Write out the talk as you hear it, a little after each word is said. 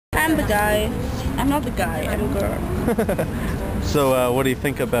I'm the guy. I'm not the guy, I'm a girl. So, what do you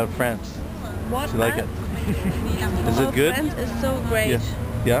think about France? What? Do you like it? Is it good? France is so great. Yeah.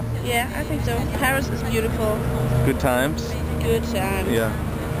 Yeah? Yeah, I think so. Paris is beautiful. Good times? Good times. Yeah.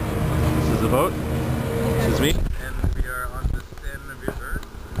 This is the boat. This is me. And we are on the Siene River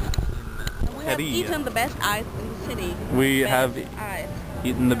We have eaten the best ice in the city. We have ice.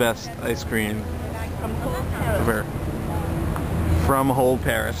 eaten the best ice cream From whole Paris. ever. From whole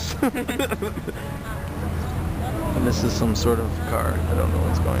Paris. And this is some sort of car. I don't know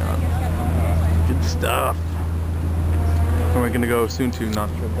what's going on. Good stuff. And we're gonna go soon to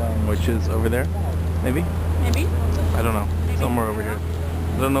Notre Dame, which is over there. Maybe? Maybe? I don't know. Somewhere over here.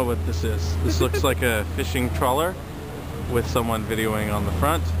 I don't know what this is. This looks like a fishing trawler with someone videoing on the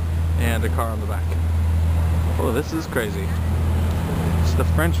front and a car on the back. Oh, this is crazy. It's the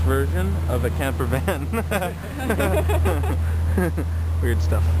French version of a camper van. Weird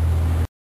stuff.